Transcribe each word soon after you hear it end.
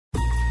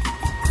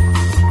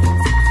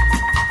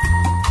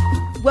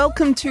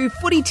Welcome to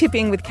Footy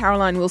Tipping with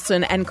Caroline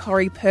Wilson and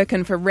Corrie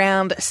Perkin for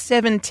round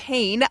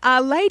 17.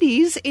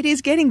 Ladies, it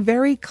is getting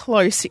very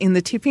close in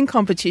the tipping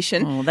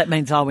competition. Oh, that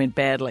means I went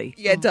badly.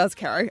 Yeah, it does,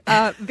 Caro.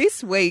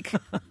 This week,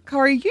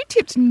 Corrie, you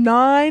tipped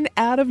 9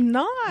 out of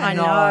 9. I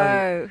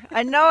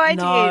know I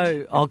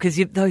did. Oh, because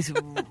those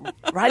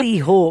ruddy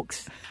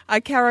Hawks.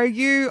 Caro,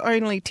 you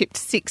only tipped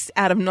 6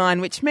 out of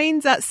 9, which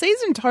means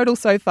season total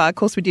so far, of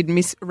course we did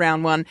miss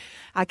round 1,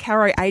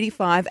 Caro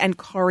 85 and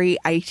Corrie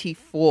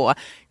 84.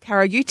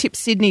 Caro, you tipped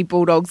Sydney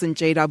Bulldogs and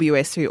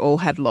GWS, who all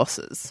had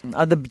losses.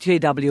 The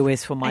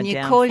GWS for my And you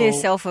downfall. call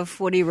yourself a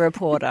footy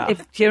reporter.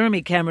 If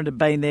Jeremy Cameron had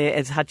been there,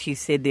 as Hutchie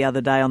said the other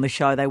day on the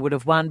show, they would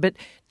have won. But,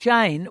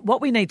 Jane, what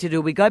we need to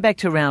do, we go back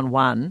to round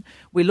 1,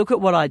 we look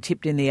at what I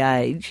tipped in the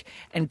age,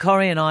 and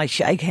Corrie and I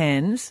shake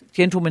hands,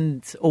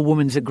 gentleman's or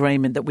woman's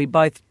agreement, that we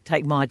both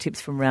take my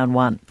tips from round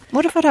 1.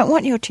 What if I don't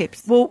want your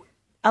tips? Well,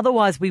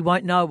 otherwise we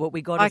won't know what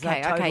we got as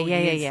our total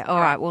years. Yeah. All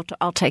right, well,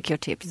 I'll take your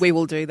tips. We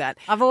will do that.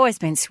 I've always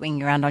been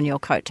swinging around on your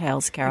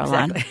coattails,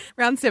 Caroline. Exactly.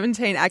 Round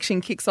 17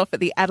 action kicks off at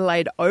the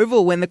Adelaide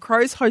Oval when the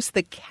Crows host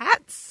the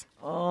Cats.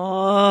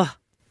 Oh,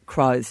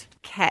 Crows.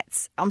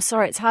 Cats. I'm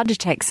sorry, it's hard to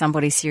take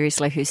somebody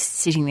seriously who's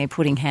sitting there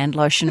putting hand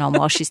lotion on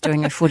while she's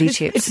doing her footy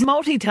tips. It's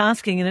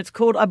multitasking, and it's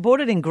called, I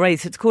bought it in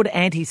Greece, it's called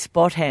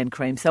anti-spot hand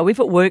cream. So if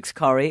it works,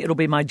 Corrie, it'll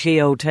be my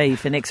GLT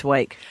for next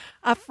week.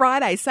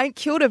 Friday, St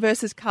Kilda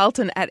versus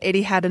Carlton at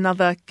Etihad,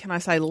 another, can I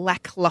say,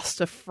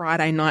 lacklustre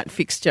Friday night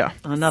fixture.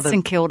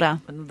 St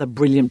Kilda. Another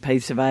brilliant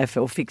piece of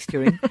AFL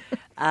fixturing.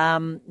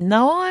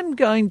 No, I'm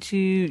going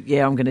to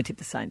tip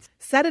the Saints.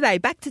 Saturday,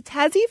 back to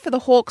Tassie for the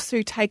Hawks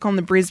who take on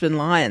the Brisbane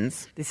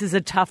Lions. This is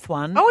a tough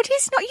one. Oh, it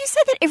is not. You say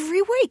that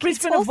every week.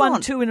 Brisbane have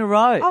won 2 in a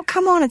row. Oh,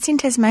 come on. It's in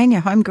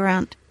Tasmania, home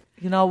ground.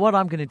 You know what?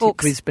 I'm going to tip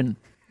Hawks. Brisbane.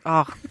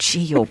 Oh,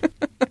 gee, you're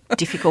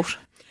difficult.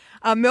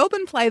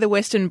 Melbourne play the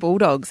Western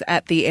Bulldogs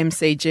at the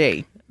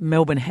MCG.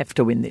 Melbourne have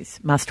to win this.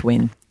 Must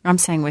win. I'm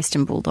saying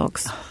Western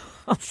Bulldogs.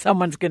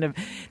 There's going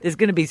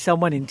to be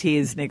someone in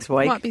tears next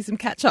week. Might be some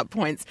catch-up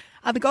points.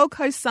 The Gold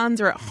Coast Suns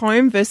are at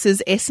home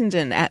versus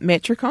Essendon at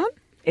Metricon.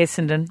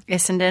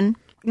 Essendon.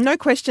 No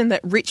question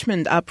that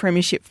Richmond are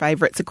premiership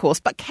favourites, of course,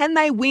 but can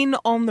they win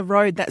on the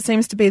road? That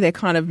seems to be their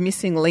kind of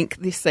missing link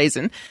this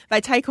season. They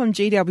take on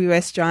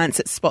GWS Giants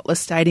at Spotless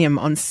Stadium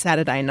on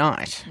Saturday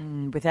night.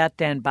 Without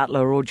Dan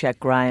Butler or Jack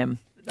Graham.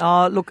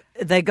 Oh, look,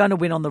 they're going to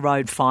win on the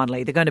road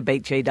finally. They're going to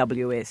beat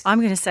GWS. I'm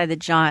going to say the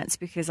Giants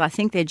because I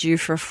think they're due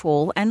for a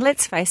fall. And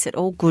let's face it,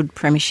 all good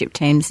premiership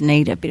teams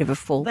need a bit of a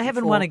fall. They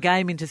haven't won a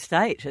game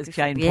interstate, as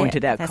Jane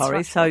pointed out, Corrie.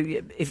 Right. So,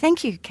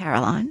 Thank you,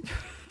 Caroline.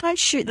 Don't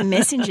shoot the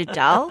messenger,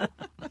 dull.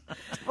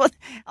 Well,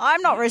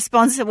 I'm not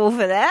responsible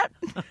for that.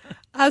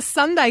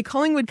 Sunday,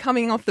 Collingwood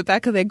coming off the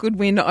back of their good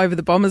win over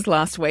the Bombers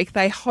last week.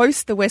 They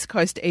host the West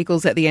Coast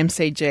Eagles at the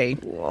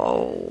MCG.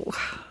 Whoa.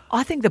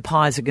 I think the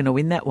Pies are going to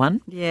win that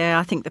one. Yeah,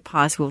 I think the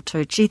Pies will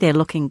too. Gee, they're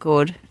looking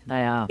good.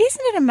 They are.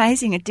 Isn't it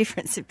amazing, a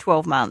difference of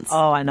 12 months?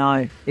 Oh, I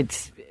know.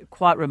 It's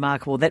quite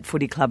remarkable. That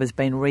footy club has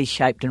been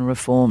reshaped and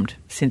reformed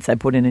since they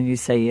put in a new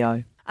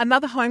CEO.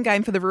 Another home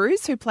game for the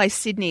Roos, who play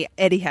Sydney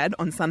Etihad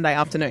on Sunday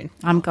afternoon.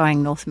 I'm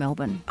going North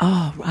Melbourne.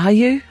 Oh, are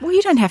you? Well,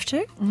 you don't have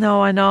to.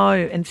 No, I know.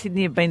 And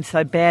Sydney have been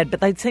so bad, but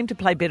they seem to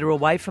play better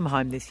away from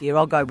home this year.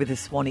 I'll go with the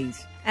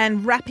Swannies.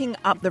 And wrapping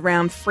up the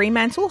round,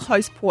 Fremantle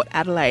host Port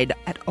Adelaide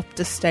at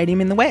Optus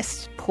Stadium in the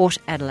West. Port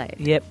Adelaide.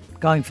 Yep,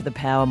 going for the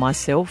Power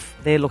myself.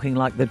 They're looking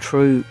like the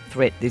true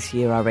threat this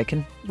year, I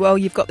reckon. Well,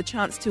 you've got the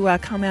chance to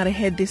come out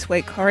ahead this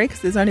week, Corrie,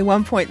 because there's only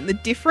 1 point in the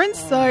difference.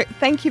 So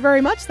thank you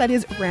very much. That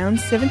is round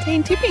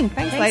 17 tipping.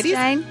 Thanks ladies.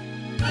 Jane.